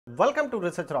Welcome to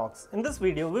Research Rocks. In this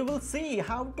video, we will see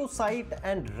how to cite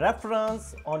and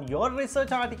reference on your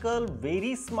research article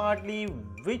very smartly,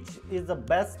 which is the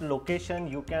best location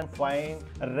you can find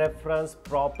reference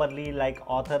properly, like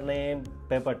author name,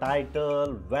 paper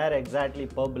title, where exactly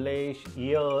published,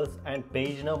 years and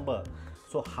page number.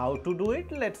 So how to do it?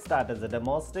 Let's start as a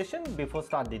demonstration. Before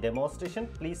start the demonstration,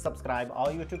 please subscribe our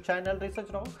YouTube channel Research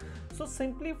Rock. So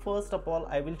simply first of all,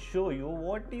 I will show you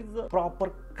what is the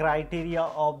proper criteria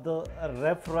of the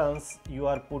reference you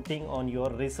are putting on your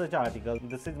research article.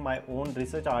 This is my own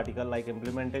research article, like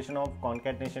implementation of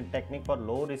concatenation technique for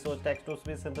low resource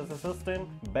text-to-speech synthesis system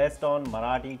based on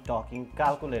Marathi talking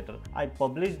calculator. I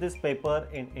published this paper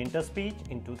in Interspeech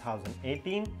in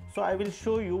 2018. So I will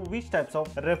show you which types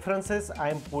of references I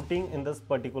am putting in this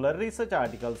particular research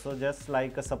article. So just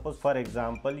like suppose for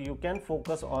example, you can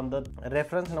focus on the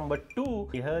reference number 2.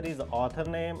 Here is the author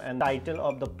name and title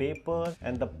of the paper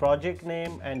and the project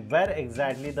name and where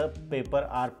exactly the paper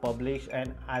are published,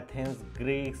 and Athens,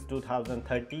 Greece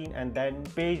 2013, and then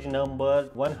page number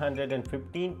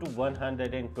 115 to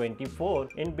 124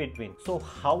 in between. So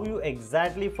how you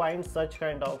exactly find such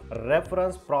kind of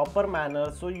reference proper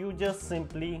manner? So you just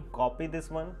simply copy this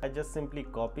one. I just simply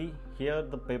copy here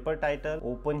the paper title,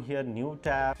 open here new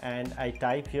tab, and I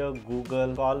type here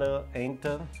Google Scholar,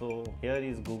 enter. So here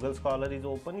is Google Scholar is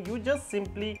open. You just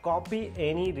simply copy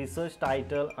any research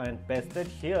title and paste it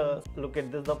here. Look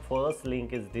at this, the first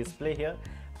link is display here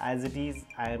as it is.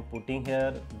 I am putting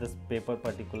here this paper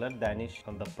particular Danish,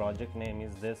 and the project name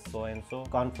is this so and so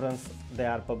conference they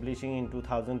are publishing in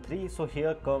 2003. So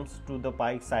here comes to the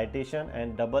pike citation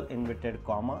and double inverted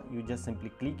comma. You just simply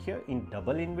click here in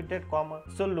double inverted comma.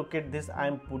 So look at this, I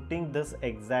am putting this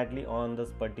exactly on this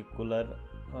particular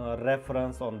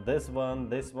reference on this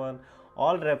one.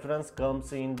 All reference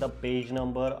comes in the page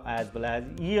number as well as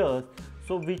years.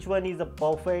 So which one is the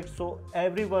perfect? So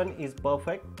everyone is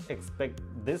perfect except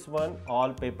this one.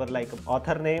 All paper like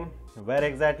author name, where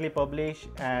exactly published,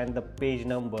 and the page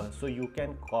number. So you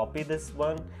can copy this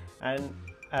one and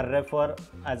refer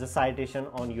as a citation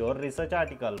on your research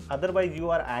article. Otherwise you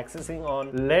are accessing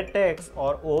on latex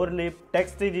or overlap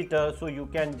text editor, so you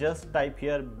can just type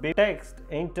here big text,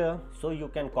 enter. So you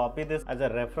can copy this as a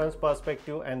reference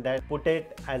perspective and then put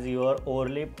it as your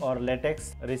overlap or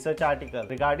latex research article.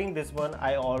 Regarding this one,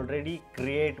 I already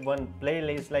create one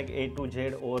playlist like A to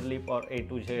Z overlap or A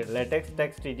to Z latex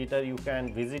text editor. You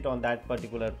can visit on that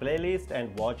particular playlist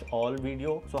and watch all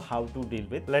video. So how to deal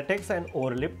with latex and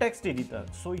overlap text editor.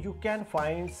 So you can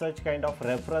find such kind of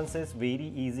references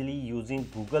very easily using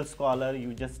Google Scholar.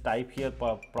 You just type here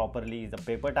properly the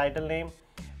paper title name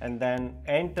and then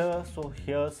enter. So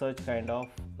here such kind of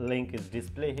link is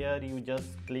display here. You just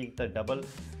click the double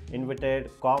inverted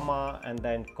comma and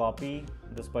then copy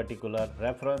this particular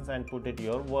reference and put it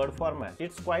your Word format.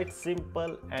 It's quite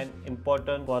simple and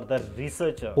important for the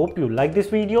researcher. Hope you like this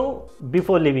video.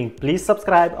 Before leaving, please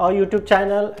subscribe our YouTube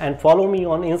channel and follow me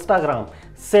on Instagram,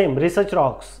 same Research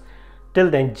Rocks. Till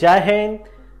then, Jai Hind,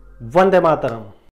 Vande Mataram.